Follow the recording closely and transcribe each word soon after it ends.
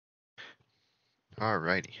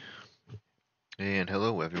Alrighty. And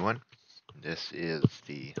hello, everyone. This is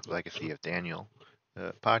the Legacy of Daniel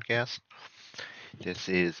podcast. This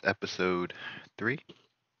is episode 3,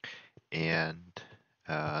 and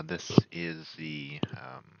this is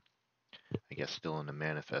I guess, still in the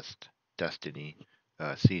Manifest Destiny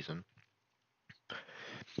season.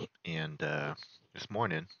 And this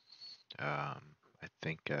morning, I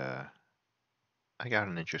think I got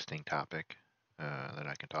an interesting topic that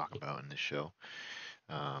I can talk about in this show.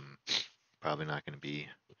 Um, Probably not going to be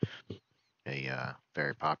a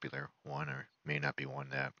very popular one, or may not be one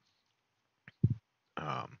that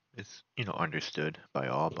is understood by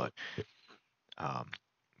all, but um,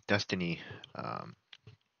 destiny um,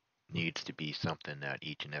 needs to be something that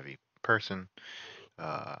each and every person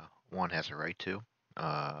uh, one has a right to.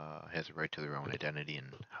 Has a right to their own identity and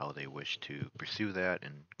how they wish to pursue that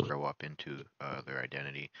and grow up into their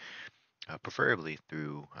identity, preferably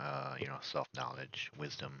through self-knowledge,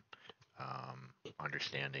 wisdom,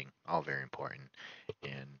 understanding, all very important,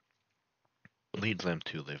 and leads them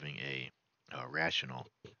to living a rational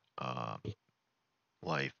uh,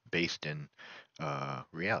 life based in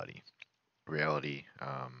reality. Reality,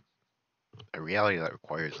 a reality that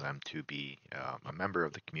requires them to be a member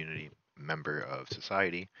of the community, member of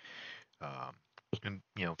society, um, in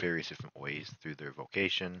various different ways through their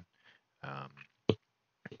vocation, um,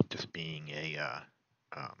 just being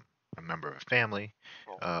um, a member of a family,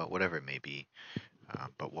 whatever it may be.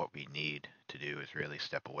 But what we need to do is really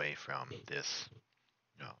step away from this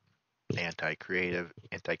anti-creative,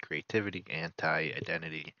 anti-creativity,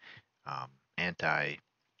 anti-identity, um, anti-free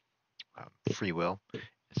will.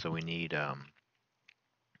 So we need a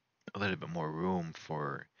little bit more room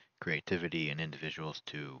for creativity and individuals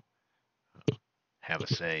to have a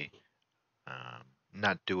say,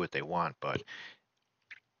 not do what they want, but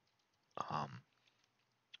um,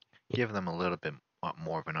 give them a little bit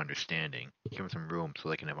more of an understanding, give them some room so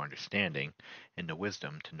they can have understanding and the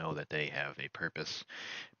wisdom to know that they have a purpose,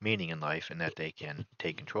 meaning in life, and that they can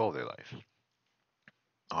take control of their life.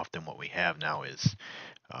 Often, what we have now is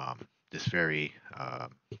this very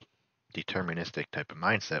deterministic type of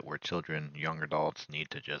mindset where children, young adults need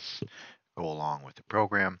to just go along with the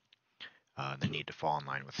program. They need to fall in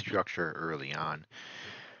line with structure early on.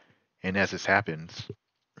 And as this happens,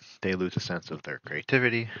 they lose a sense of their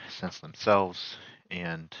creativity, sense of themselves,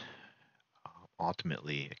 and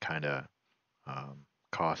ultimately it kind of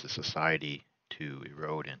causes society to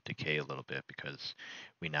erode and decay a little bit because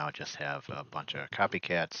we now just have a bunch of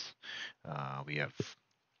copycats. We have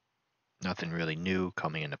nothing really new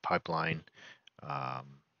coming in the pipeline um,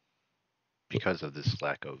 because of this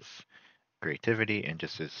lack of creativity and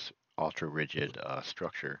just this ultra rigid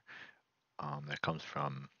structure that comes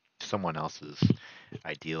from someone else's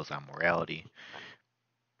ideals on morality.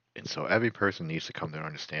 And so every person needs to come to an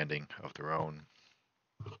understanding of their own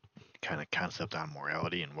kind of concept on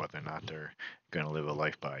morality and whether or not they're going to live a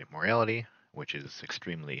life by morality, which is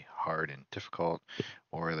extremely hard and difficult,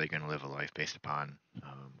 or are they going to live a life based upon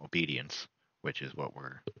obedience, which is what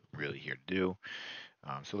we're really here to do.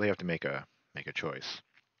 So they have to make a choice.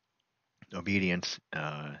 Obedience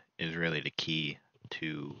is really the key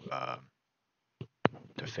to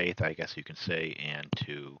to faith, I guess you can say, and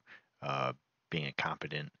to uh, being a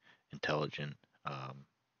competent, intelligent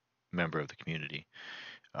member of the community.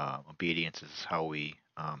 Obedience is how we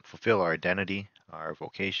fulfill our identity, our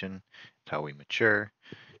vocation. It's how we mature,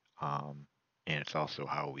 um, and it's also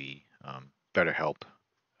how we better help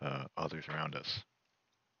others around us.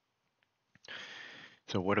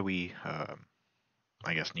 So, what do we,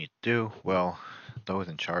 I guess, need to do? Well, those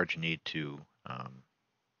in charge need to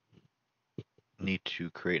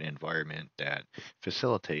create an environment that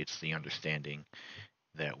facilitates the understanding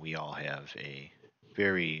that we all have a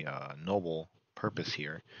very noble purpose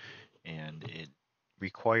here, and it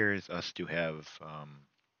requires us to have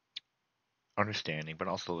understanding, but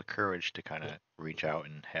also the courage to kind of reach out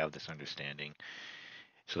and have this understanding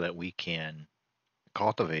so that we can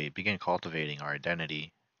begin cultivating our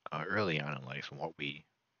identity early on in life and what we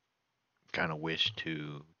kind of wish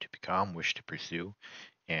to become, wish to pursue,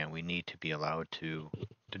 and we need to be allowed to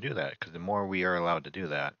do that because the more we are allowed to do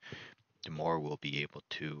that, the more we'll be able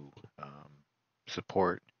to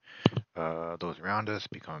support those around us,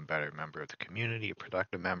 become a better member of the community, a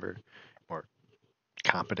productive member, more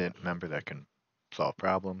competent member that can solve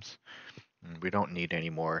problems. And we don't need any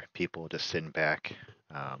more people just sitting back,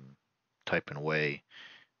 typing away,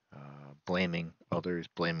 blaming others,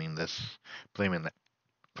 blaming this, blaming that,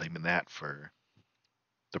 blaming that for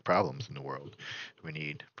the problems in the world. We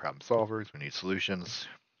need problem solvers. We need solutions.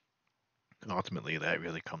 And ultimately, that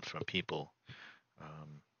really comes from people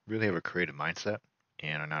really have a creative mindset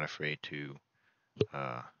and are not afraid to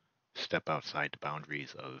uh, step outside the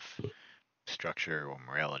boundaries of structure or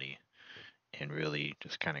morality and really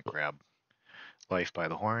just kind of grab life by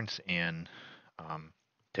the horns and um,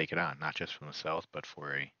 take it on, not just for themselves, but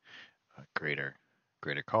for a greater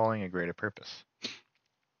calling, a greater purpose.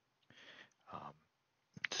 Um,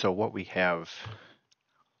 so what we have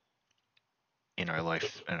in our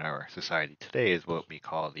life, in our society today, is what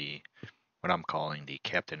I'm calling the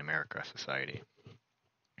Captain America Society.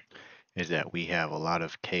 Is that we have a lot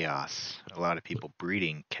of chaos, a lot of people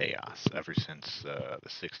breeding chaos ever since the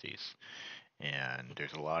 60s. And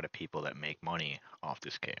there's a lot of people that make money off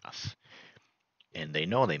this chaos. And they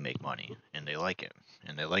know they make money, and they like it.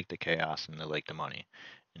 And they like the chaos, and they like the money.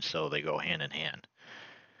 And so they go hand in hand.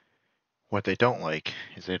 What they don't like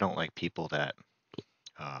is they don't like people that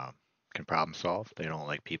uh, can problem solve. They don't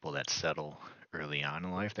like people that settle early on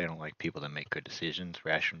in life. They don't like people that make good decisions,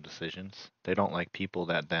 rational decisions. They don't like people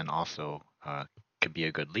that then also could be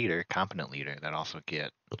a good leader, competent leader, that also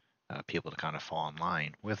get people to kind of fall in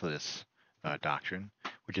line with this doctrine,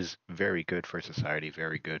 which is very good for society,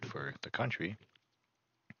 very good for the country,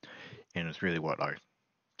 and it's really what our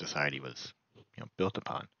society was, built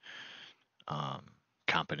upon. Um,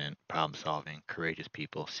 Competent, problem-solving, courageous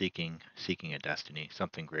people seeking a destiny,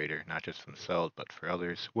 something greater, not just for themselves but for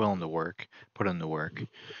others, willing to work, put in the work,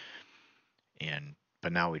 and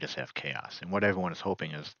but now we just have chaos. And what everyone is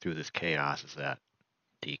hoping is through this chaos is that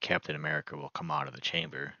the Captain America will come out of the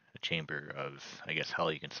chamber of, I guess,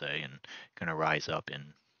 hell, you can say, and gonna rise up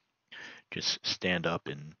and just stand up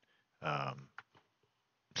and um,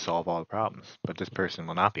 solve all the problems. But this person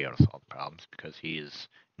will not be able to solve the problems because he is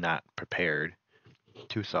not prepared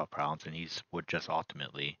to solve problems, and he's would just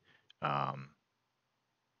ultimately um,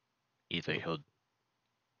 either he'll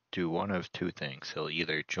do one of two things. He'll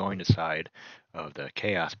either join the side of the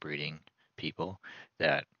chaos breeding people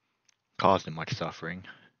that caused him much suffering,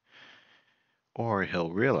 or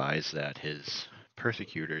he'll realize that his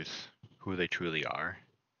persecutors, who they truly are,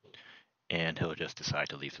 and he'll just decide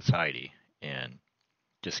to leave society and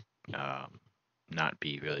just um, not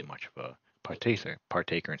be really much of a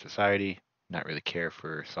partaker in society, not really care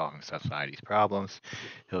for solving society's problems.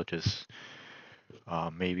 He'll just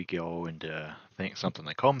maybe go into something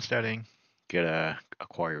like homesteading,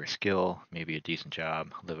 acquire a skill, maybe a decent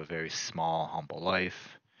job, live a very small, humble life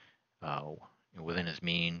uh, within his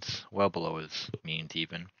means, well below his means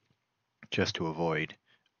even, just to avoid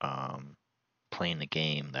um, playing the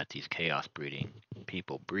game that these chaos breeding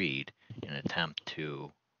people breed in an attempt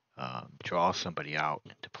to draw somebody out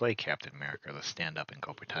to play Captain America, to stand up and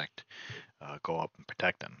go up and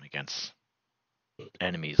protect them against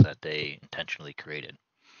enemies that they intentionally created.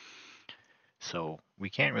 So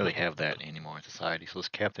we can't really have that anymore in society. So this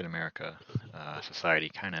Captain America society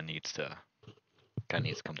kind of needs to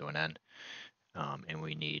come to an end, and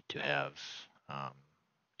we need to have um,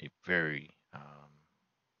 a very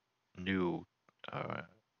new. Uh,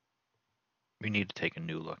 we need to take a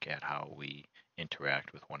new look at how we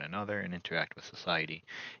interact with one another and interact with society,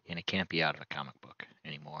 and it can't be out of a comic book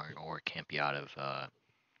anymore, or it can't be out of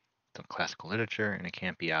some classical literature, and it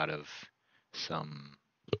can't be out of some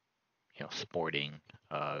sporting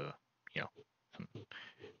you know some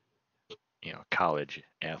college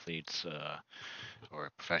athletes or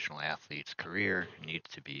a professional athlete's career. It needs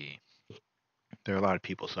to be. There are a lot of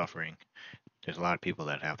people suffering. There's a lot of people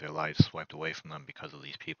that have their lives swiped away from them because of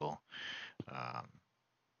these people. Um,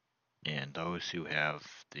 and those who have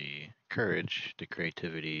the courage, the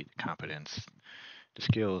creativity, the competence, the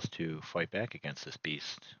skills to fight back against this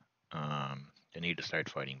beast, they need to start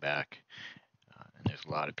fighting back. And there's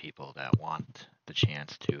a lot of people that want the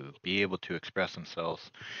chance to be able to express themselves,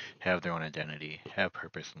 have their own identity, have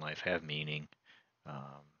purpose in life, have meaning,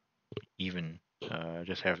 um, even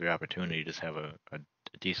just have the opportunity to just have a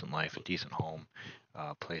decent life, a decent home,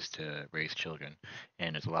 place to raise children.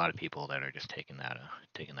 And there's a lot of people that are just taking that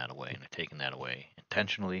away, and they're taking that away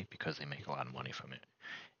intentionally because they make a lot of money from it,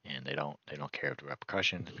 and they don't care of the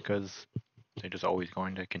repercussions because they're just always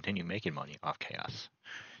going to continue making money off chaos.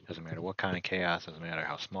 Doesn't matter what kind of chaos, doesn't matter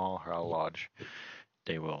how small or how large,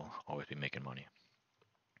 they will always be making money.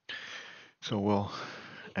 So we'll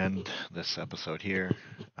end this episode here.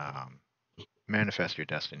 Um, Manifest your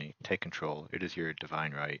destiny. Take control. It is your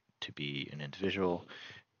divine right to be an individual,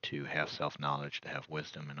 to have self-knowledge, to have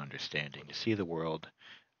wisdom and understanding, to see the world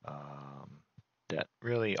um, that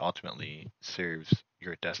really ultimately serves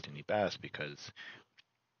your destiny best. Because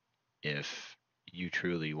if you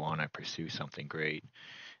truly want to pursue something great,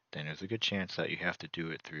 then there's a good chance that you have to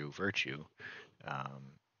do it through virtue.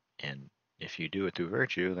 Um, and if you do it through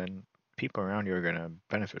virtue, then people around you are going to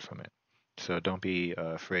benefit from it. So don't be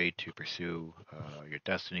afraid to pursue your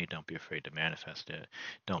destiny. Don't be afraid to manifest it.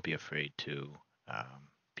 Don't be afraid to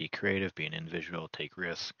be creative, be an individual, take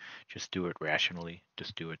risks. Just do it rationally.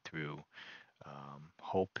 Just do it through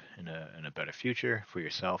hope in a better future for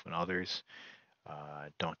yourself and others.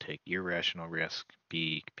 Don't take irrational risk.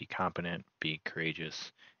 Be competent. Be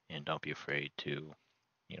courageous, and don't be afraid to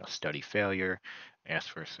study failure, ask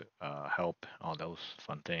for help, all those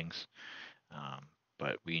fun things. Um,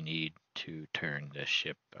 but we need to turn this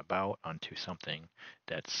ship about onto something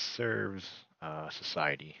that serves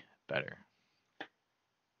society better.